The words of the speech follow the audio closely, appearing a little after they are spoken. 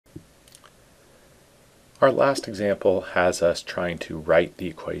Our last example has us trying to write the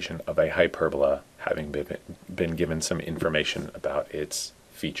equation of a hyperbola, having been given some information about its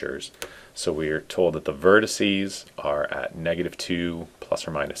features. So we are told that the vertices are at -2 plus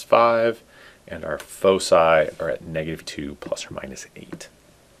or minus 5, and our foci are at -2 plus or minus 8.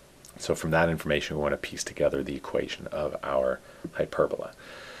 So from that information, we want to piece together the equation of our hyperbola.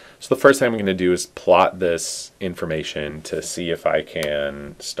 So the first thing I'm going to do is plot this information to see if I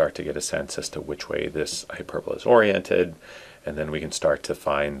can start to get a sense as to which way this hyperbola is oriented, and then we can start to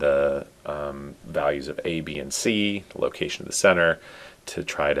find the values of A, B, and C, the location of the center, to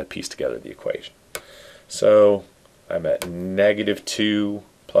try to piece together the equation. So I'm at -2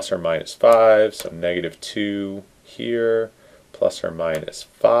 plus or minus 5, so -2 here, plus or minus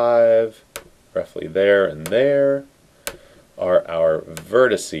 5, roughly there and there, are our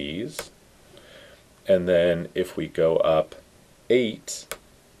vertices. And then if we go up 8,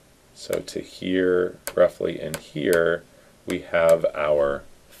 so to here, roughly in here, we have our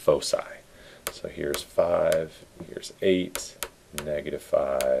foci. So here's 5, here's 8,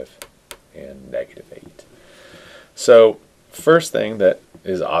 -5, and -8. So first thing that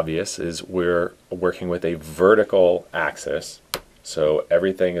is obvious is we're working with a vertical axis. So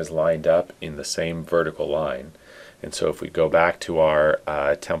everything is lined up in the same vertical line. And so if we go back to our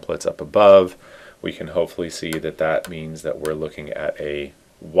templates up above, we can hopefully see that that means that we're looking at a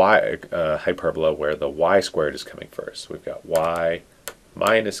hyperbola where the y squared is coming first. We've got y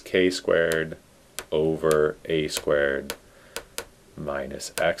minus k squared over a squared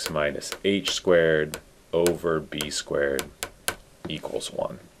minus x minus h squared over b squared equals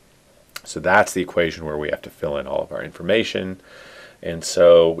 1. So that's the equation where we have to fill in all of our information. And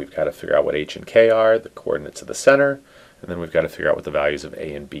so we've got to figure out what h and k are, the coordinates of the center, and then we've got to figure out what the values of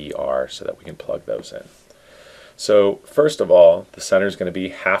a and b are so that we can plug those in. So first of all, the center is going to be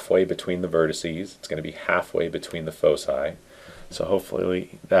halfway between the vertices. It's going to be halfway between the foci. So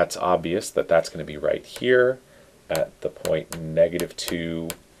hopefully that's obvious that that's going to be right here at the point -2,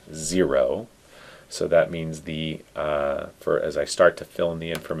 0. So that means as I start to fill in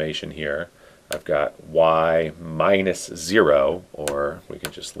the information here, I've got y minus 0, or we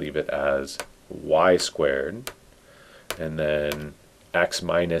can just leave it as y squared, and then x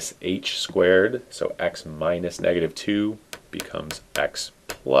minus h squared, so x minus -2 becomes x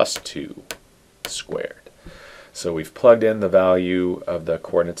plus 2 squared. So we've plugged in the value of the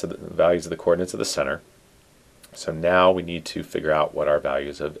coordinates of the values of the coordinates of the center. So now we need to figure out what our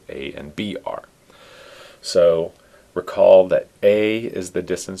values of a and b are. So recall that A is the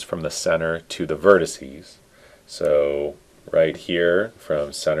distance from the center to the vertices. So right here,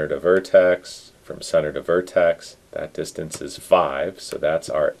 from center to vertex, that distance is 5. So that's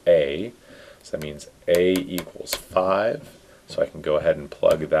our A. So that means A equals 5. So I can go ahead and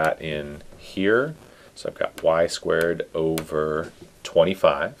plug that in here. So I've got y squared over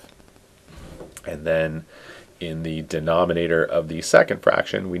 25. And then in the denominator of the second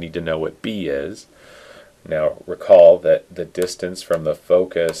fraction, we need to know what B is. Now recall that the distance from the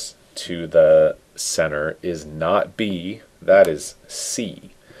focus to the center is not B, that is C.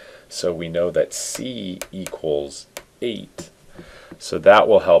 So we know that C equals 8. So that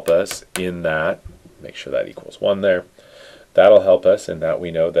will help us in that, make sure that equals 1 there. That'll help us in that we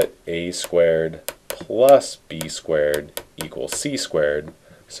know that A squared plus B squared equals C squared.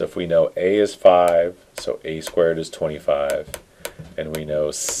 So if we know A is 5, so A squared is 25, and we know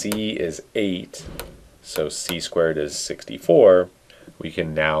C is 8, so c squared is 64, we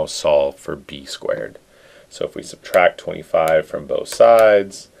can now solve for b squared. So if we subtract 25 from both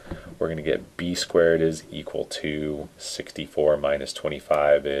sides, we're going to get b squared is equal to 64 minus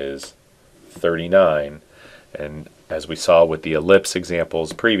 25 is 39. And as we saw with the ellipse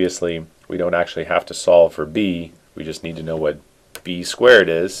examples previously, we don't actually have to solve for b, we just need to know what b squared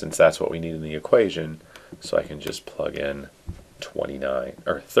is, since that's what we need in the equation. So I can just plug in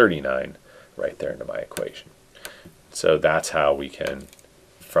 39 right there into my equation. So that's how we can,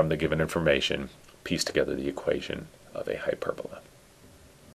 from the given information, piece together the equation of a hyperbola.